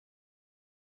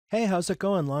Hey, how's it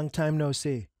going? Long time no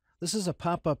see. This is a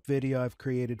pop-up video I've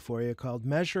created for you called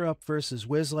MeasureUp versus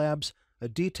WhizLabs, a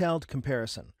detailed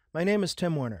comparison. My name is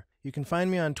Tim Werner. You can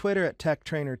find me on Twitter at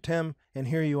TechTrainerTim, and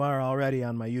here you are already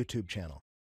on my YouTube channel.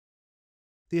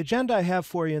 The agenda I have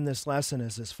for you in this lesson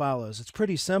is as follows. It's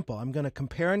pretty simple. I'm going to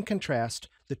compare and contrast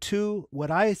the two,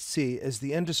 what I see as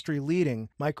the industry-leading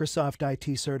Microsoft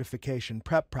IT certification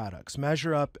prep products,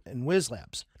 MeasureUp and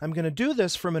WhizLabs. I'm going to do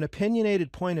this from an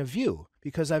opinionated point of view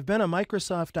because I've been a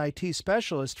Microsoft IT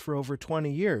specialist for over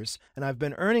 20 years, and I've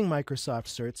been earning Microsoft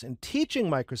certs and teaching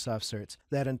Microsoft certs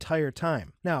that entire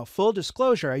time. Now, full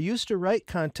disclosure, I used to write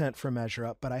content for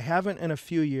MeasureUp, but I haven't in a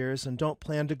few years and don't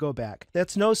plan to go back.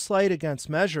 That's no slight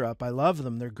against MeasureUp. I love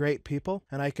them. They're great people,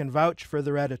 and I can vouch for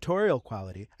their editorial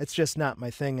quality. It's just not my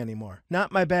thing anymore.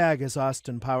 Not my bag, as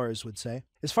Austin Powers would say.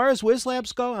 As far as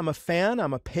WhizLabs go, I'm a fan,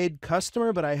 I'm a paid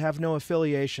customer, but I have no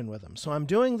affiliation with them. So I'm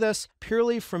doing this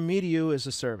purely from me to you as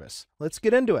a service. Let's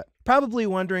get into it. Probably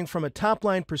wondering from a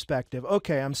top-line perspective,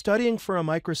 okay, I'm studying for a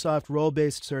Microsoft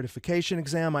role-based certification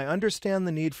exam. I understand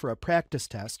the need for a practice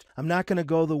test. I'm not going to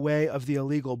go the way of the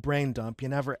illegal brain dump. You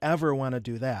never, ever want to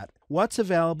do that. What's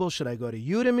available? Should I go to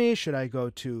Udemy? Should I go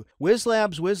to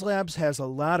WhizLabs? WhizLabs has a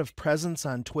lot of presence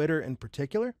on Twitter in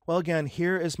particular. Well, again,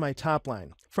 here is my top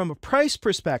line. From a price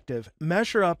perspective,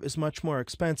 MeasureUp is much more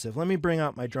expensive. Let me bring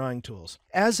out my drawing tools.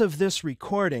 As of this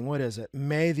recording, what is it?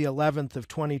 May the 11th of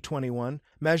 2021,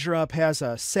 MeasureUp has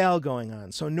a sale going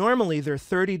on. So normally their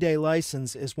 30-day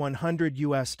license is $100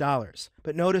 US.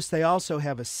 But notice they also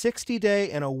have a 60-day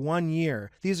and a 1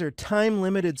 year. These are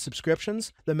time-limited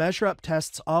subscriptions. The MeasureUp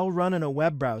tests all run in a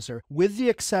web browser, with the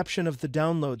exception of the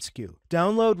download SKU.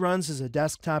 Download runs as a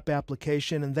desktop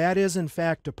application, and that is in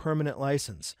fact a permanent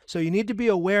license. So you need to be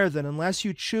aware that unless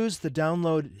you choose the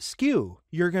download SKU,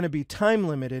 you're going to be time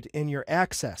limited in your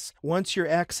access. Once your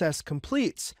access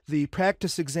completes, the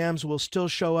practice exams will still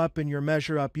show up in your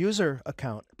MeasureUp user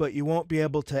account, but you won't be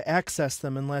able to access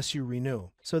them unless you renew.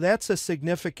 So that's a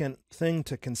significant thing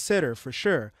to consider for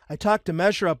sure. I talked to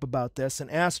MeasureUp about this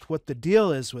and asked what the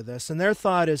deal is with this, and their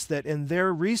thought is that in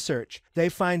their research, they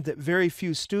find that very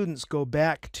few students go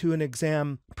back to an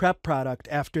exam prep product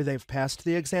after they've passed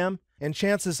the exam. And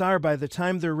chances are by the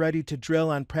time they're ready to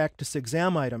drill on practice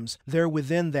exam items, they're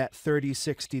within that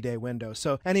 30-60-day window.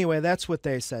 So anyway, that's what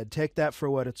they said. Take that for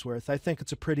what it's worth. I think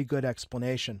it's a pretty good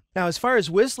explanation. Now, as far as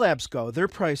WhizLabs go, their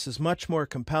price is much more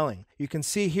compelling. You can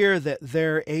see here that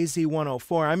their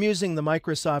AZ-104, I'm using the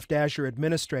Microsoft Azure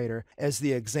Administrator as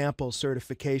the example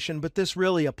certification, but this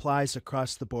really applies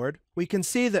across the board. We can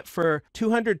see that for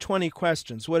 220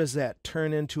 questions, what does that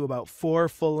turn into about 4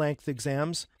 full-length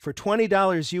exams? For $20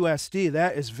 USD,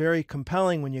 that is very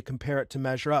compelling when you compare it to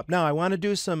MeasureUp. Now, I want to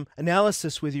do some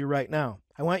analysis with you right now.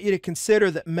 I want you to consider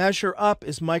that MeasureUp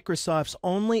is Microsoft's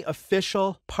only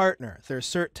official partner, their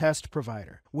cert test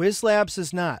provider. WhizLabs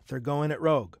is not. They're going it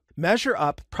rogue.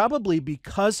 MeasureUp, probably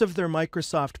because of their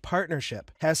Microsoft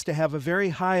partnership, has to have a very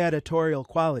high editorial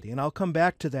quality, and I'll come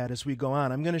back to that as we go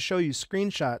on. I'm going to show you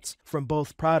screenshots from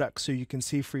both products so you can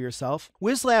see for yourself.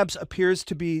 WhizLabs appears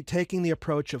to be taking the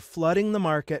approach of flooding the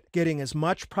market, getting as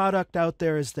much product out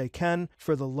there as they can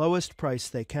for the lowest price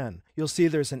they can. You'll see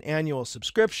there's an annual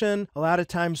subscription. A lot of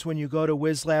times when you go to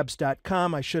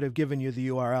WhizLabs.com, I should have given you the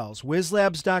URLs.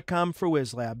 WhizLabs.com for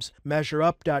WhizLabs,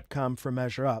 MeasureUp.com for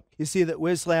MeasureUp. You see that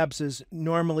WhizLabs is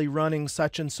normally running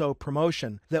such and so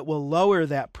promotion that will lower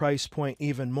that price point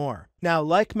even more. Now,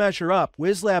 like MeasureUp,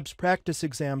 WhizLabs practice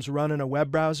exams run in a web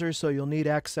browser, so you'll need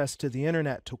access to the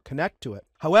internet to connect to it.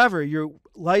 However, your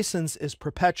license is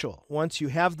perpetual. Once you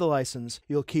have the license,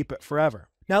 you'll keep it forever.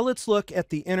 Now let's look at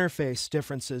the interface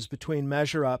differences between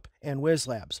MeasureUp and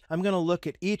WhizLabs. I'm going to look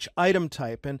at each item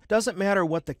type, and it doesn't matter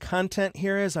what the content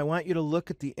here is. I want you to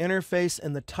look at the interface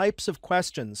and the types of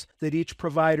questions that each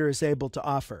provider is able to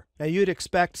offer. Now you'd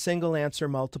expect single answer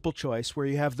multiple choice, where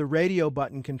you have the radio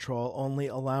button control only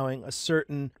allowing a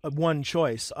certain one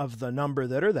choice of the number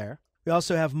that are there. We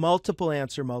also have multiple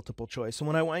answer, multiple choice. And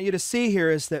what I want you to see here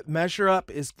is that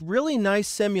MeasureUp is really nice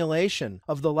simulation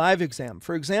of the live exam.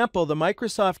 For example, the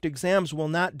Microsoft exams will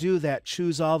not do that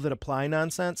choose all that apply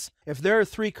nonsense. If there are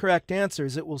 3 correct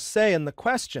answers, it will say in the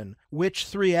question, which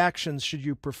 3 actions should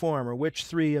you perform, or which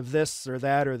 3 of this or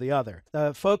that or the other.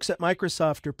 The folks at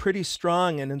Microsoft are pretty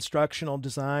strong in instructional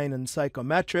design and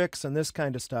psychometrics and this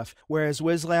kind of stuff, whereas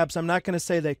WhizLabs, I'm not going to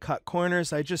say they cut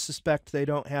corners, I just suspect they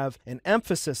don't have an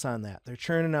emphasis on that. They're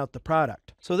churning out the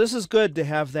product. So this is good to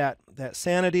have that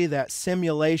sanity, that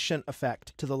simulation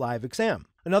effect to the live exam.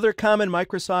 Another common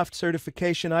Microsoft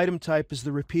certification item type is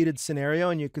the repeated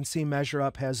scenario, and you can see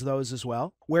MeasureUp has those as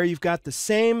well, where you've got the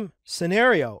same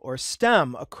scenario or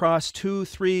stem across 2,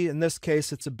 3, in this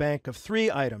case it's a bank of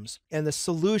 3 items, and the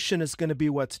solution is going to be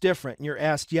what's different. And you're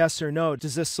asked yes or no,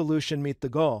 does this solution meet the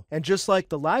goal? And just like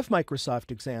the live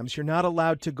Microsoft exams, you're not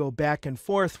allowed to go back and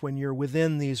forth when you're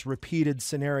within these repeated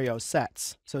scenario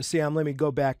sets. So see, let me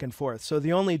go back and forth. So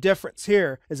the only difference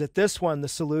here is that this one, the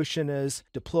solution is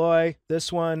deploy.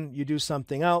 This one, you do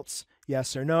something else.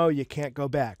 Yes or no, you can't go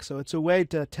back. So it's a way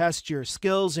to test your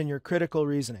skills and your critical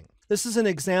reasoning. This is an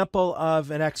example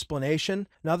of an explanation.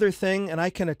 Another thing, and I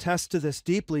can attest to this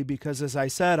deeply because, as I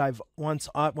said, I've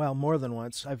more than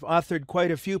once, I've authored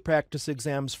quite a few practice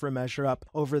exams for MeasureUp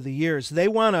over the years. They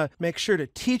want to make sure to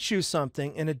teach you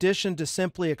something in addition to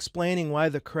simply explaining why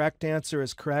the correct answer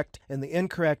is correct and the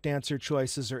incorrect answer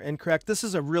choices are incorrect. This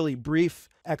is a really brief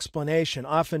explanation.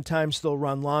 Oftentimes they'll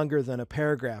run longer than a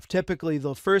paragraph. Typically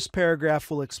the first paragraph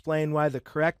will explain why the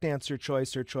correct answer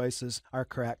choice or choices are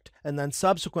correct, and then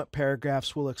subsequent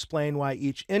paragraphs will explain why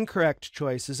each incorrect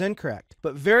choice is incorrect.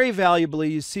 But very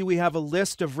valuably, you see we have a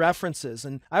list of references,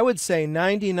 and I would say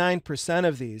 99%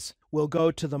 of these will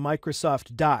go to the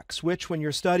Microsoft docs, which when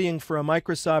you're studying for a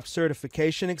Microsoft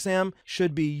certification exam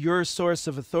should be your source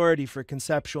of authority for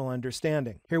conceptual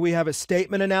understanding. Here we have a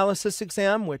statement analysis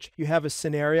exam, which you have a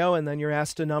scenario and then you're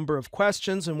asked a number of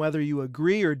questions and whether you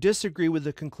agree or disagree with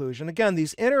the conclusion. Again,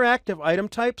 these interactive item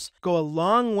types go a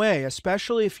long way,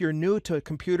 especially if you're new to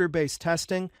computer-based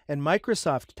testing and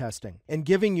Microsoft testing, and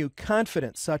giving you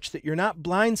confidence such that you're not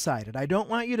blindsided. I don't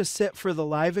want you to sit for the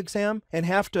live exam and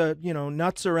have to,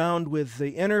 nuts around with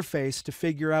the interface to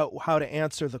figure out how to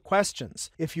answer the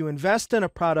questions. If you invest in a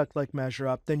product like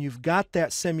MeasureUp, then you've got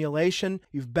that simulation,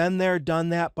 you've been there, done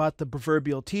that, bought the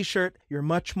proverbial t-shirt, you're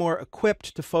much more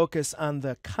equipped to focus on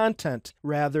the content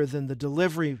rather than the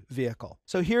delivery vehicle.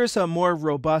 So here's a more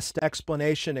robust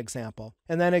explanation example.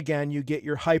 And then again, you get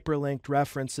your hyperlinked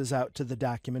references out to the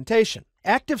documentation.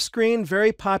 Active Screen,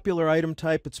 very popular item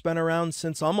type. It's been around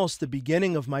since almost the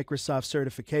beginning of Microsoft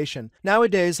certification.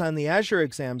 Nowadays, on the Azure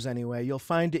exams anyway, you'll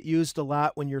find it used a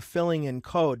lot when you're filling in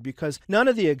code because none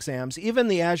of the exams, even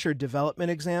the Azure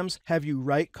development exams, have you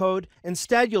write code.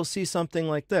 Instead, you'll see something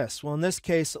like this. Well, in this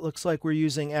case, it looks like we're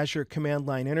using Azure Command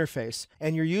Line Interface,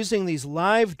 and you're using these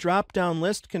live drop-down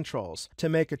list controls to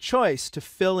make a choice to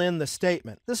fill in the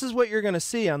statement. This is what you're going to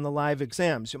see on the live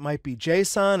exams. It might be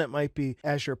JSON, it might be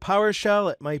Azure PowerShell,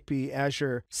 it might be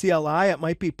Azure CLI, it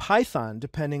might be Python,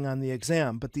 depending on the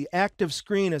exam. But the active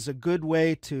screen is a good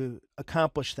way to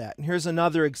accomplish that. And here's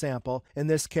another example. In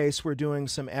this case, we're doing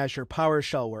some Azure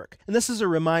PowerShell work. And this is a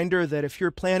reminder that if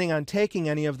you're planning on taking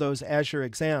any of those Azure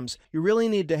exams, you really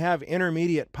need to have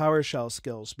intermediate PowerShell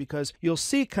skills because you'll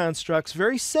see constructs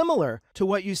very similar to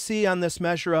what you see on this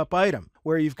MeasureUp item,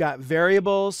 where you've got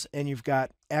variables and you've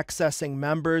got accessing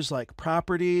members like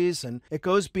properties, and it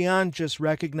goes beyond just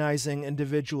recognizing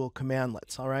individual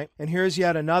commandlets, all right? And here's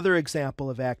yet another example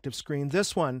of active screen.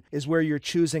 This one is where you're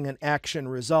choosing an action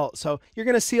result. So you're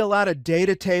going to see a lot of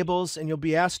data tables and you'll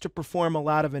be asked to perform a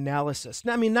lot of analysis.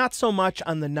 Now, I mean, not so much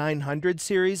on the 900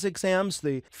 series exams,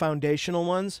 the foundational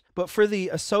ones, but for the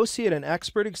associate and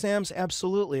expert exams,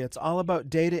 absolutely. It's all about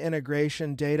data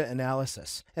integration, data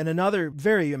analysis. And another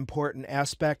very important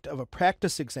aspect of a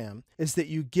practice exam is that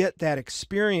you get that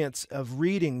experience of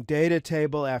reading data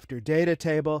table after data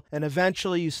table, and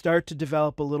eventually you start to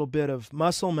develop a little bit of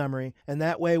muscle memory, and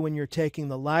that way when you're taking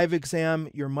the live exam,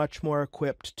 you're much more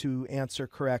equipped to answer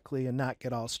correctly and not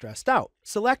get all stressed out.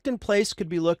 Select and place could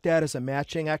be looked at as a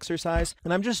matching exercise,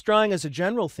 and I'm just drawing as a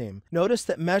general theme. Notice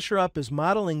that MeasureUp is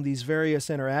modeling these various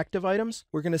interactive items.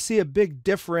 We're going to see a big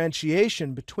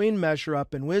differentiation between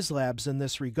MeasureUp and WhizLabs in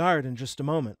this regard in just a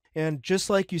moment. And just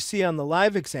like you see on the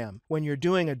live exam, when you're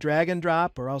doing a drag and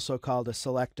drop, or also called a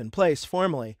select and place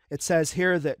formally, it says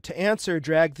here that to answer,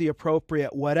 drag the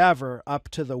appropriate whatever up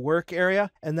to the work area,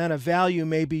 and then a value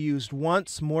may be used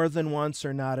once, more than once,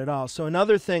 or not at all. So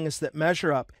another thing is that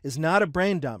MeasureUp is not a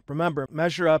brain dump. Remember,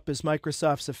 MeasureUp is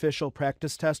Microsoft's official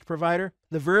practice test provider.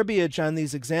 The verbiage on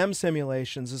these exam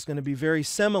simulations is going to be very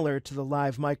similar to the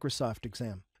live Microsoft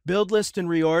exam. Build list and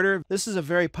reorder. This is a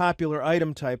very popular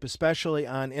item type, especially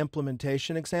on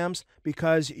implementation exams,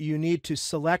 because you need to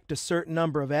select a certain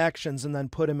number of actions and then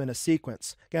put them in a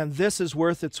sequence. Again, this is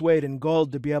worth its weight in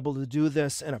gold to be able to do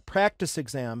this in a practice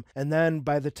exam, and then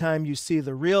by the time you see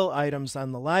the real items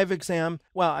on the live exam,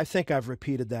 well, I think I've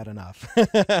repeated that enough,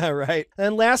 right?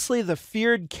 And lastly, the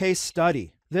feared case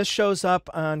study. This shows up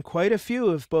on quite a few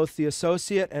of both the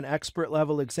associate and expert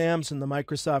level exams in the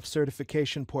Microsoft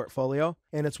certification portfolio,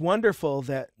 and it's wonderful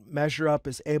that MeasureUp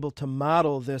is able to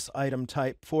model this item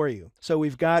type for you. So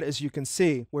we've got, as you can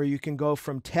see, where you can go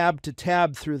from tab to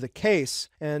tab through the case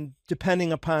and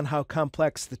depending upon how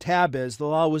complex the tab is,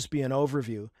 there'll always be an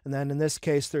overview. And then in this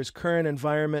case, there's current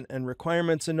environment and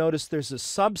requirements. And notice there's a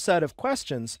subset of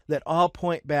questions that all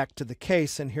point back to the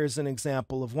case. And here's an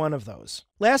example of one of those.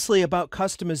 Lastly, about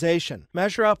customization.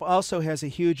 MeasureUp also has a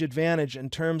huge advantage in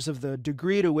terms of the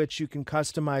degree to which you can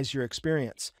customize your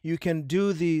experience. You can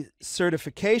do the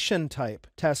certification type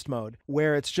test mode,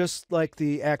 where it's just like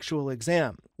the actual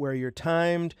exam, where you're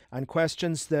timed on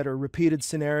questions that are repeated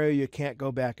scenario, you can't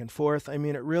go back and forth. I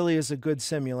mean, it really is a good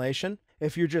simulation.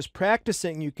 If you're just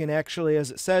practicing, you can actually, as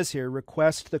it says here,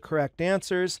 request the correct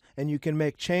answers, and you can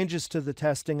make changes to the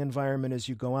testing environment as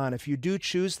you go on. If you do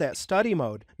choose that study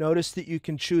mode, notice that you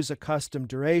can choose a custom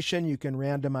duration, you can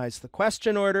randomize the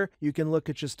question order, you can look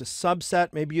at just a subset.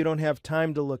 Maybe you don't have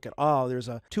time to look at all. There's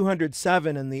a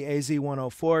 207 in the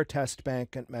AZ104 test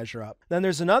bank at MeasureUp. Then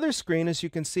there's another screen, as you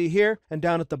can see here, and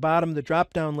down at the bottom, the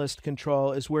drop-down list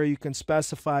control is where you can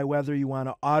specify whether you want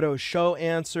to auto-show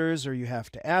answers or you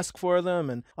have to ask for them,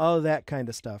 and all of that kind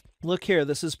of stuff. Look here,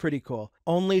 this is pretty cool.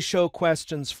 Only show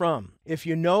questions from. If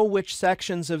you know which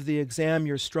sections of the exam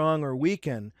you're strong or weak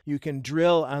in, you can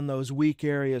drill on those weak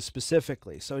areas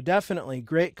specifically. So definitely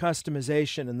great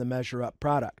customization in the MeasureUp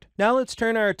product. Now let's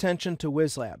turn our attention to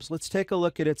WhizLabs. Let's take a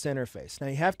look at its interface. Now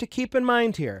you have to keep in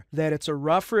mind here that it's a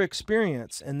rougher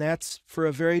experience, and that's for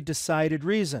a very decided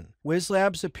reason.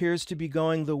 WhizLabs appears to be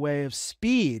going the way of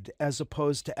speed as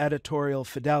opposed to editorial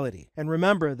fidelity. And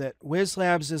remember that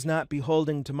WhizLabs is not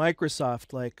beholden to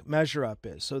Microsoft like MeasureUp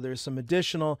is, so there's some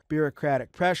additional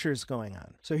bureaucratic pressures going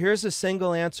on. So here's a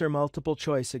single answer multiple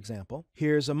choice example.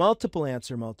 Here's a multiple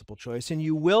answer multiple choice, and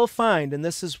you will find, and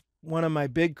this is one of my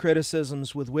big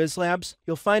criticisms with WhizLabs,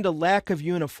 you'll find a lack of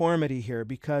uniformity here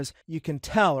because you can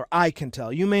tell, or I can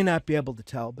tell, you may not be able to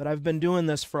tell, but I've been doing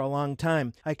this for a long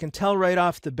time. I can tell right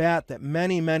off the bat that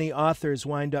many authors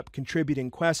wind up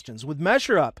contributing questions. With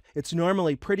MeasureUp, it's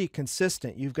normally pretty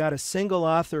consistent. You've got a single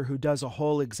author who does a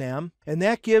whole exam, and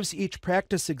that gives each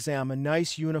practice exam a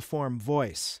nice uniform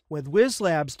voice. With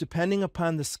WhizLabs, depending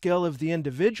upon the skill of the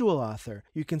individual author,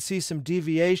 you can see some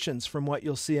deviations from what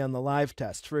you'll see on the live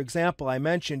test. For example, I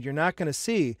mentioned you're not going to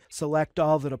see select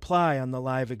all that apply on the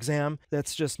live exam.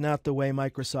 That's just not the way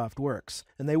Microsoft works.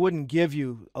 And they wouldn't give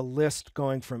you a list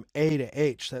going from A to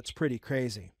H. That's pretty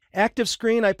crazy. Active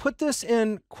screen, I put this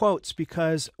in quotes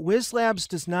because WhizLabs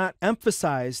does not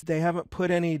emphasize, they haven't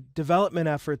put any development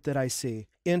effort that I see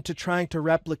into trying to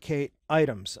replicate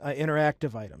items,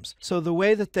 interactive items. So the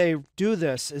way that they do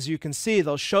this, as you can see,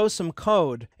 they'll show some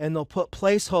code and they'll put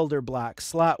placeholder blocks,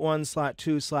 slot 1, slot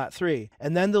 2, slot 3.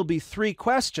 And then there'll be 3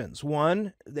 questions.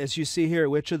 One, as you see here,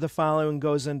 which of the following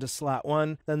goes into slot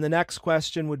 1? Then the next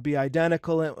question would be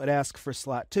identical, and it would ask for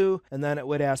slot 2, and then it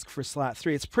would ask for slot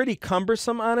 3. It's pretty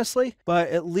cumbersome, honestly, but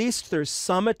at least there's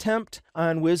some attempt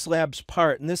on WhizLabs'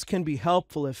 part, and this can be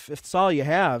helpful if it's all you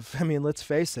have. I mean, let's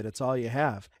face it, it's all you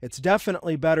have. It's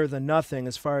definitely better than nothing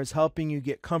as far as helping you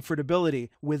get comfortability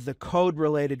with the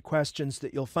code-related questions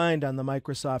that you'll find on the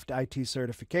Microsoft IT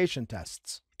certification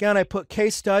tests. Again, I put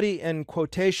case study in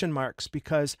quotation marks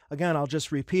because, again, I'll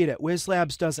just repeat it.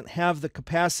 WhizLabs doesn't have the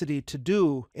capacity to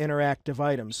do interactive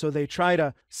items, so they try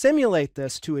to simulate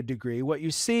this to a degree. What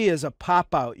you see is a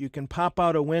pop-out. You can pop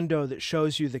out a window that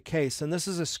shows you the case, and this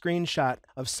is a screenshot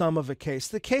of some of a case.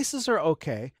 The cases are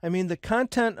okay. I mean, the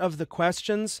content of the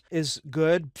questions is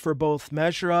good for both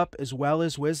MeasureUp as well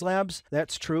as WhizLabs.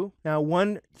 That's true. Now,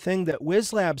 one thing that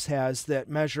WhizLabs has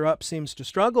that MeasureUp seems to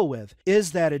struggle with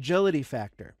is that agility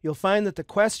factor. You'll find that the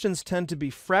questions tend to be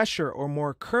fresher or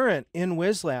more current in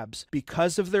WhizLabs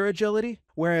because of their agility,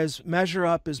 whereas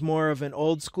MeasureUp is more of an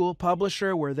old school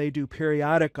publisher where they do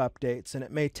periodic updates, and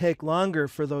it may take longer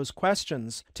for those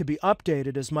questions to be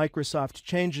updated as Microsoft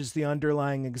changes the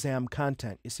underlying exam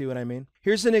content. You see what I mean?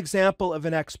 Here's an example of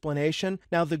an explanation.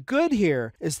 Now, the good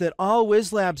here is that all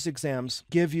WhizLabs exams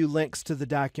give you links to the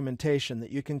documentation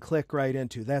that you can click right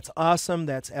into. That's awesome.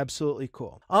 That's absolutely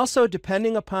cool. Also,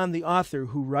 depending upon the author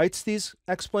who writes these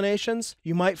explanations,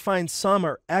 you might find some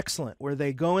are excellent, where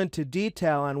they go into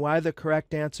detail on why the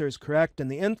correct answer is correct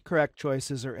and the incorrect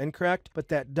choices are incorrect, but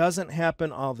that doesn't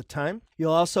happen all the time.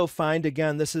 You'll also find,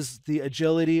 again, this is the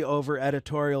agility over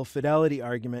editorial fidelity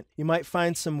argument. You might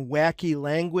find some wacky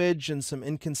language and some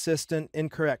inconsistent,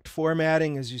 incorrect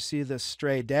formatting as you see this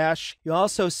stray dash. You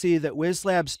also see that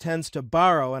WhizLabs tends to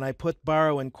borrow, and I put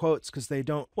borrow in quotes because they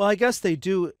don't, well, I guess they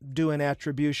do an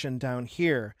attribution down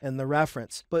here in the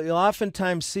reference, but you'll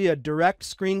oftentimes see a direct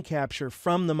screen capture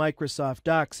from the Microsoft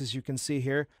Docs, as you can see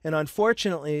here, and unfortunately,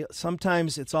 unfortunately,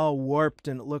 sometimes it's all warped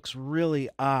and it looks really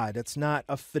odd. It's not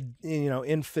a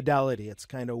infidelity. It's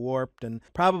kind of warped and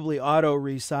probably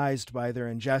auto-resized by their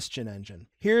ingestion engine.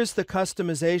 Here's the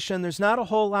customization. There's not a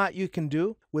whole lot you can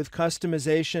do with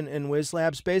customization in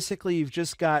WhizLabs. Basically, you've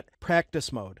just got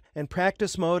practice mode. And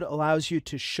practice mode allows you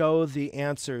to show the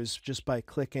answers just by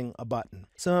clicking a button.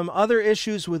 Some other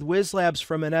issues with WhizLabs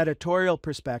from an editorial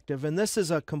perspective, and this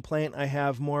is a complaint I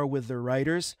have more with the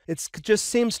writers, it just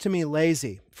seems to me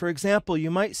lazy. For example,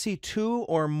 you might see 2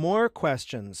 or more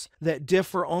questions that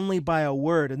differ only by a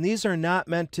word, and these are not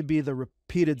meant to be the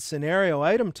repeated scenario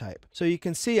item type. So you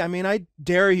can see, I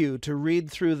dare you to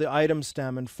read through the item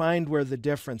stem and find where the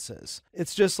difference is.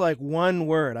 It's just like one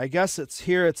word. I guess it's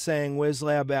saying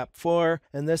WhizLab App 4,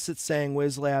 and this it's saying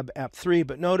WhizLab App 3,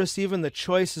 but notice even the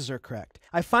choices are correct.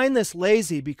 I find this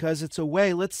lazy because it's a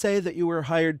way, let's say that you were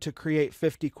hired to create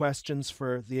 50 questions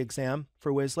for the exam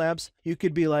for WhizLabs. You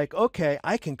could be like, okay,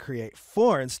 I can create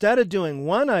 4. Instead of doing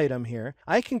one item here,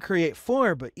 I can create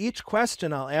 4, but each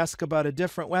question I'll ask about a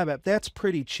different web app. That's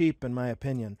pretty cheap in my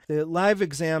opinion. The live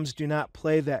exams do not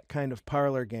play that kind of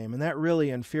parlor game, and that really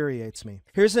infuriates me.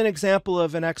 Here's an example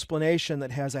of an explanation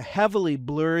that has a heavily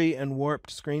blurry and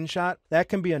warped screenshot. That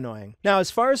can be annoying. Now,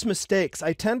 as far as mistakes,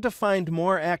 I tend to find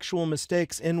more actual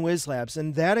mistakes in WhizLabs,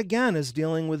 and that again is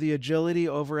dealing with the agility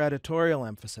over editorial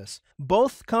emphasis.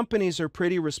 Both companies are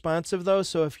pretty responsive though,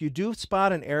 so if you do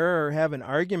spot an error or have an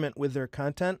argument with their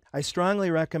content, I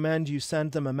strongly recommend you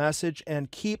send them a message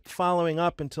and keep following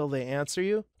up until they answer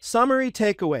you. Summary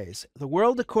takeaways. The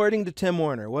world according to Tim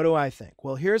Warner. What do I think?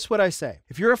 Well, here's what I say.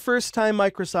 If you're a first-time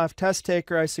Microsoft test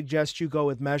taker, I suggest you go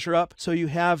with MeasureUp so you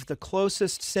have the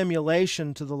closest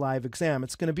simulation to the live exam.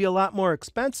 It's going to be a lot more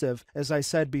expensive, as I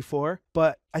said before,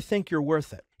 but I think you're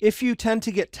worth it. If you tend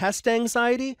to get test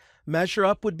anxiety,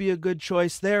 MeasureUp would be a good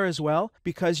choice there as well,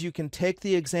 because you can take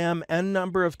the exam n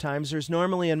number of times. There's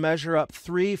normally in MeasureUp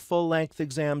 3 full-length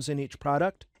exams in each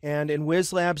product, and in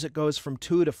WhizLabs it goes from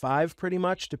 2 to 5 pretty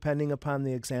much, depending upon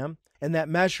the exam. And that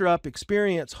MeasureUp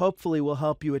experience hopefully will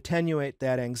help you attenuate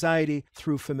that anxiety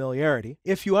through familiarity.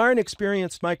 If you are an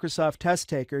experienced Microsoft test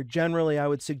taker, generally I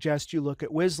would suggest you look at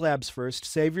WhizLabs first.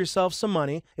 Save yourself some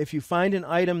money. If you find an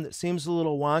item that seems a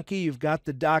little wonky, you've got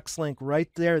the docs link right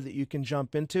there that you can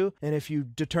jump into. And if you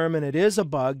determine it is a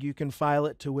bug, you can file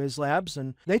it to WhizLabs.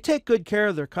 And they take good care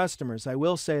of their customers, I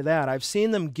will say that. I've seen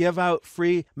them give out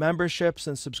free memberships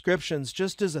and subscriptions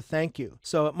just as a thank you.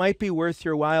 So it might be worth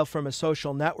your while from a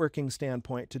social networking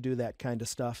standpoint to do that kind of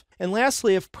stuff. And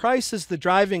lastly, if price is the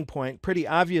driving point, pretty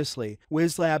obviously,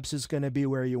 WhizLabs is going to be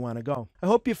where you want to go. I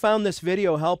hope you found this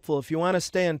video helpful. If you want to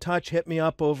stay in touch, hit me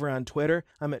up over on Twitter.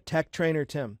 I'm at Tech Trainer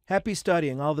Tim. Happy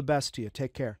studying. All the best to you.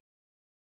 Take care.